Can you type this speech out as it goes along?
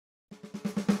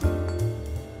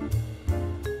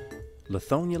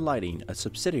Lithonia Lighting, a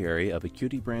subsidiary of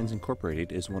Acuity Brands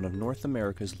Incorporated, is one of North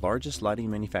America's largest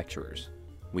lighting manufacturers.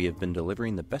 We have been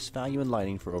delivering the best value in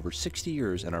lighting for over 60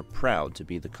 years and are proud to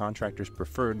be the contractor's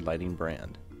preferred lighting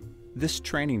brand. This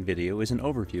training video is an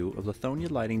overview of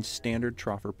Lithonia Lighting's standard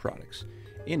Troffer products.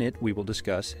 In it, we will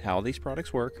discuss how these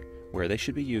products work, where they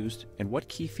should be used, and what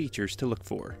key features to look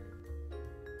for.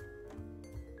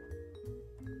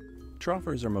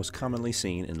 Troffers are most commonly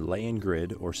seen in lay-in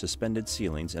grid or suspended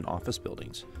ceilings in office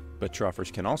buildings, but troffers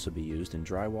can also be used in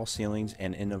drywall ceilings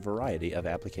and in a variety of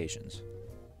applications.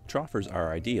 Troffers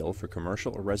are ideal for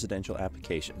commercial or residential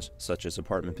applications such as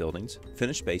apartment buildings,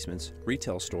 finished basements,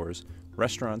 retail stores,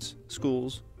 restaurants,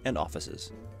 schools, and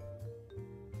offices.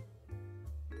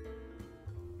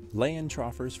 Lay-in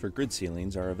troffers for grid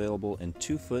ceilings are available in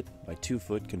 2-foot by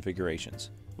 2-foot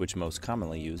configurations, which most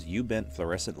commonly use U-bent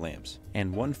fluorescent lamps,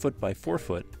 and 1-foot by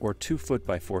 4-foot or 2-foot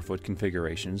by 4-foot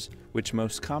configurations, which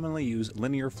most commonly use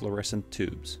linear fluorescent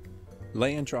tubes.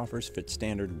 Lay-in troffers fit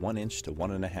standard 1-inch to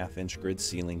 1.5-inch grid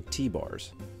ceiling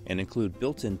T-bars and include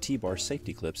built-in T-bar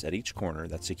safety clips at each corner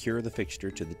that secure the fixture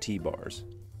to the T-bars.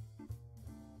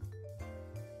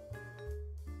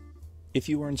 If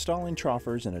you are installing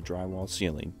troffers in a drywall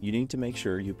ceiling, you need to make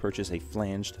sure you purchase a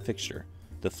flanged fixture.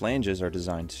 The flanges are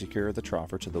designed to secure the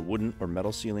troffer to the wooden or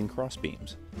metal ceiling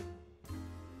crossbeams.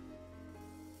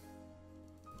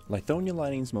 Lithonia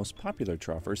Lighting's most popular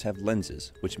troffers have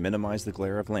lenses, which minimize the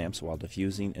glare of lamps while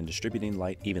diffusing and distributing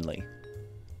light evenly.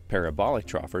 Parabolic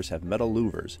troffers have metal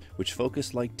louvers, which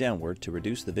focus light downward to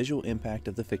reduce the visual impact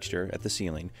of the fixture at the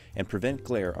ceiling and prevent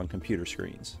glare on computer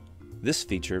screens. This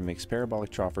feature makes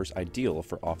parabolic troffers ideal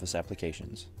for office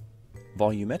applications.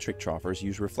 Volumetric troffers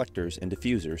use reflectors and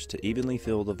diffusers to evenly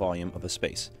fill the volume of a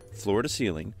space, floor to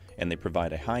ceiling, and they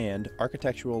provide a high-end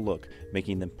architectural look,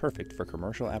 making them perfect for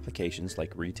commercial applications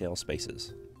like retail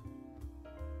spaces.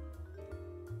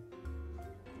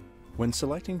 When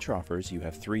selecting troffers, you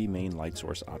have 3 main light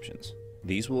source options.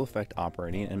 These will affect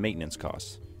operating and maintenance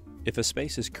costs. If a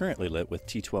space is currently lit with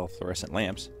T12 fluorescent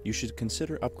lamps, you should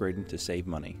consider upgrading to save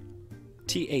money.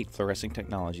 T8 fluorescent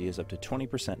technology is up to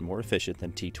 20% more efficient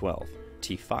than T12.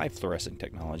 T5 fluorescent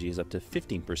technology is up to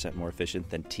 15% more efficient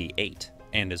than T8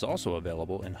 and is also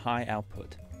available in high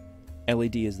output.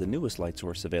 LED is the newest light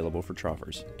source available for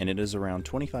troffers, and it is around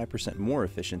 25% more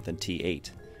efficient than T8.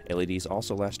 LEDs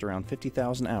also last around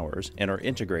 50,000 hours and are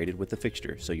integrated with the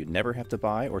fixture, so you never have to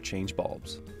buy or change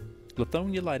bulbs.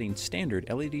 Lithonia Lighting's standard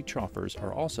LED troffers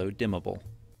are also dimmable.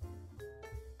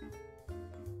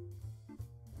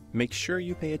 Make sure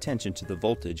you pay attention to the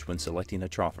voltage when selecting a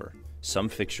troffer. Some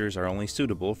fixtures are only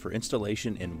suitable for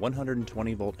installation in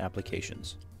 120-volt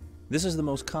applications. This is the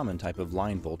most common type of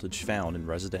line voltage found in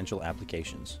residential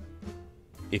applications.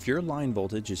 If your line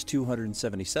voltage is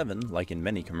 277, like in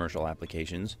many commercial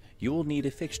applications, you will need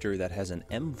a fixture that has an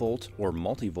M-volt or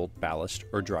multi-volt ballast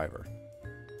or driver.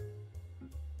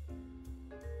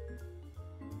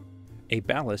 A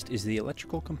ballast is the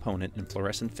electrical component in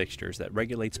fluorescent fixtures that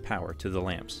regulates power to the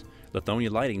lamps.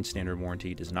 Lithonia Lighting's standard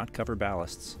warranty does not cover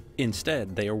ballasts.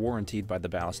 Instead, they are warrantied by the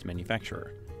ballast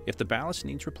manufacturer. If the ballast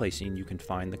needs replacing, you can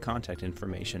find the contact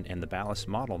information and the ballast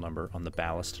model number on the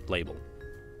ballast label.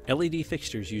 LED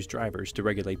fixtures use drivers to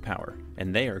regulate power,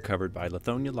 and they are covered by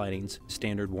Lithonia Lighting's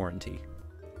standard warranty.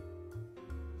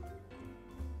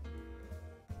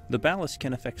 The ballast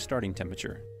can affect starting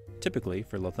temperature. Typically,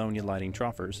 for Lithonia Lighting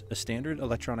troffers, a standard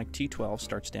electronic T12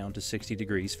 starts down to 60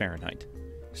 degrees Fahrenheit.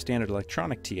 Standard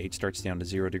electronic T8 starts down to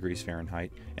 0 degrees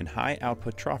Fahrenheit, and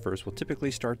high-output troffers will typically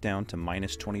start down to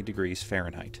minus 20 degrees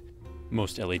Fahrenheit.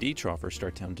 Most LED troffers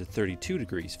start down to 32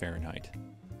 degrees Fahrenheit.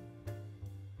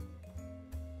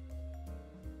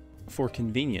 For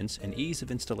convenience and ease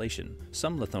of installation,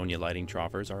 some Lithonia Lighting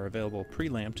troffers are available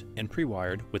pre-lamped and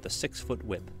pre-wired with a 6-foot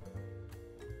whip.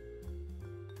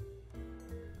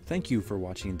 Thank you for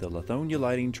watching the Lithonia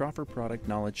Lighting Troffer Product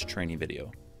Knowledge Training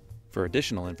video. For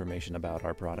additional information about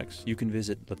our products, you can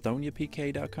visit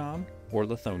lithoniapk.com or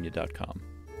lithonia.com.